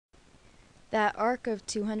That arc of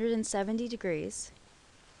 270 degrees,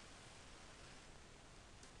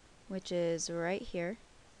 which is right here,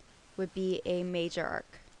 would be a major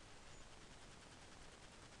arc.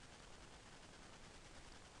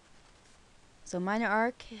 So minor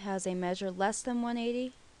arc has a measure less than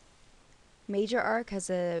 180. Major arc has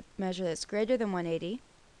a measure that's greater than 180.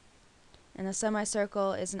 And a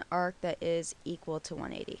semicircle is an arc that is equal to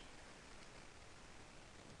 180.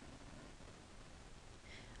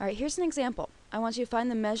 Alright, here's an example. I want you to find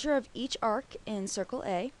the measure of each arc in circle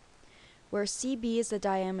A, where CB is the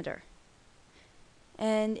diameter.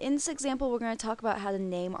 And in this example, we're going to talk about how to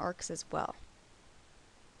name arcs as well.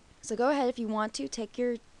 So go ahead if you want to, take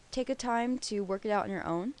a time to work it out on your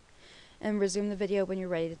own, and resume the video when you're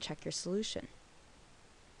ready to check your solution.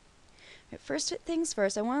 Right, first things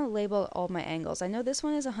first, I want to label all my angles. I know this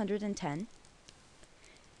one is 110.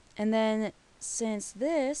 And then since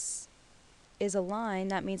this is a line,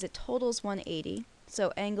 that means it totals 180.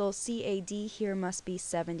 So angle CAD here must be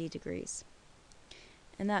 70 degrees.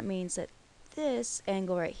 And that means that this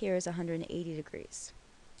angle right here is 180 degrees.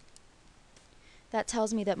 That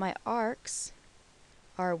tells me that my arcs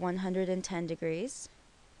are 110 degrees,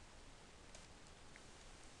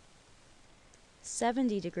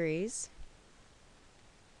 70 degrees,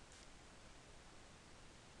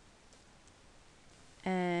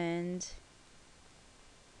 and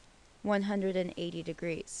 180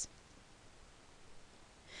 degrees.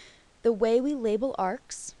 The way we label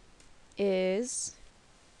arcs is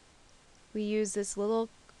we use this little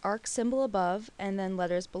arc symbol above and then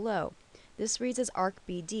letters below. This reads as arc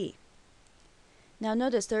BD. Now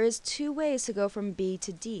notice there is two ways to go from B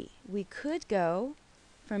to D. We could go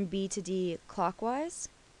from B to D clockwise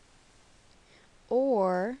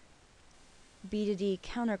or B to D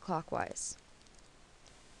counterclockwise.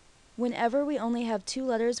 Whenever we only have two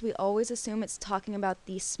letters, we always assume it's talking about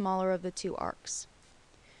the smaller of the two arcs.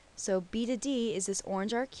 So B to D is this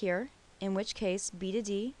orange arc here, in which case B to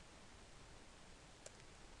D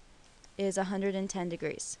is 110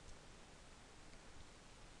 degrees.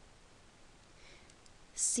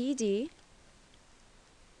 CD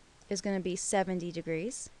is going to be 70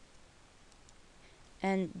 degrees,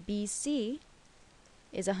 and BC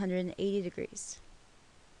is 180 degrees.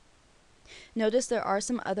 Notice there are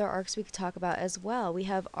some other arcs we could talk about as well. We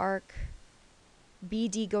have arc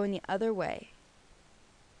BD going the other way.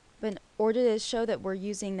 But in order to show that we're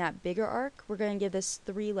using that bigger arc, we're going to give this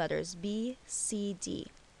three letters, BCD.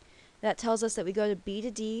 That tells us that we go to B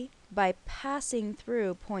to D by passing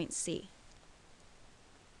through point C.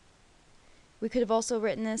 We could have also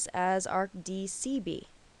written this as arc DCB.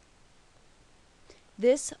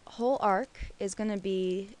 This whole arc is going to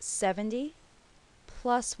be 70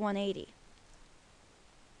 plus 180.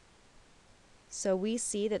 So we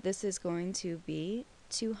see that this is going to be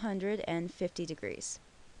 250 degrees.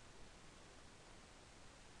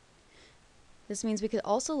 This means we could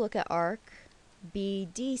also look at arc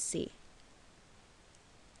BDC.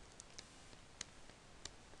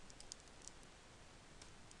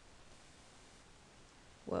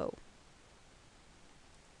 Whoa.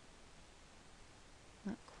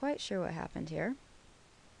 Not quite sure what happened here.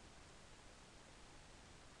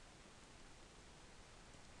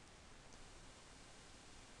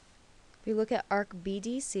 If we look at arc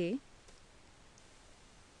BDC,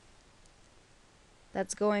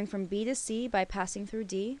 that's going from B to C by passing through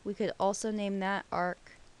D. We could also name that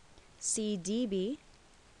arc CDB,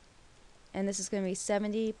 and this is going to be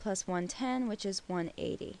 70 plus 110, which is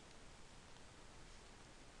 180.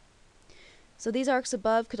 So these arcs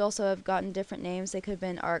above could also have gotten different names. They could have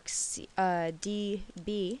been arc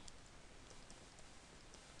DB,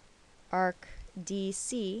 arc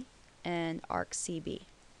DC, and arc CB.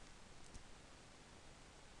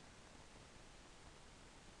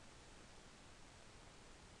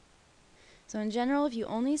 So in general, if you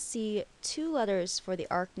only see two letters for the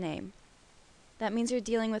arc name, that means you're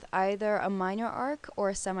dealing with either a minor arc or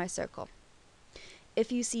a semicircle.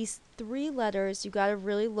 If you see three letters, you gotta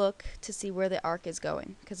really look to see where the arc is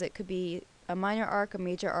going, because it could be a minor arc, a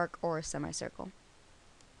major arc, or a semicircle.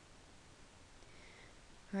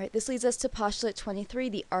 Alright, this leads us to postulate 23,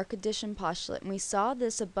 the arc addition postulate. And we saw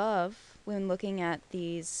this above when looking at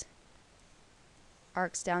these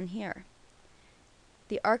arcs down here.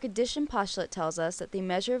 The arc addition postulate tells us that the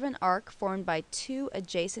measure of an arc formed by two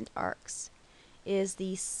adjacent arcs is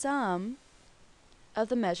the sum of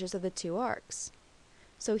the measures of the two arcs.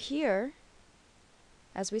 So here,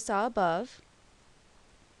 as we saw above,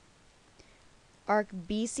 arc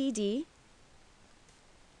BCD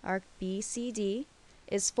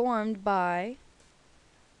is formed by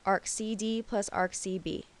arc CD plus arc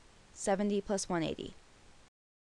CB, 70 plus 180.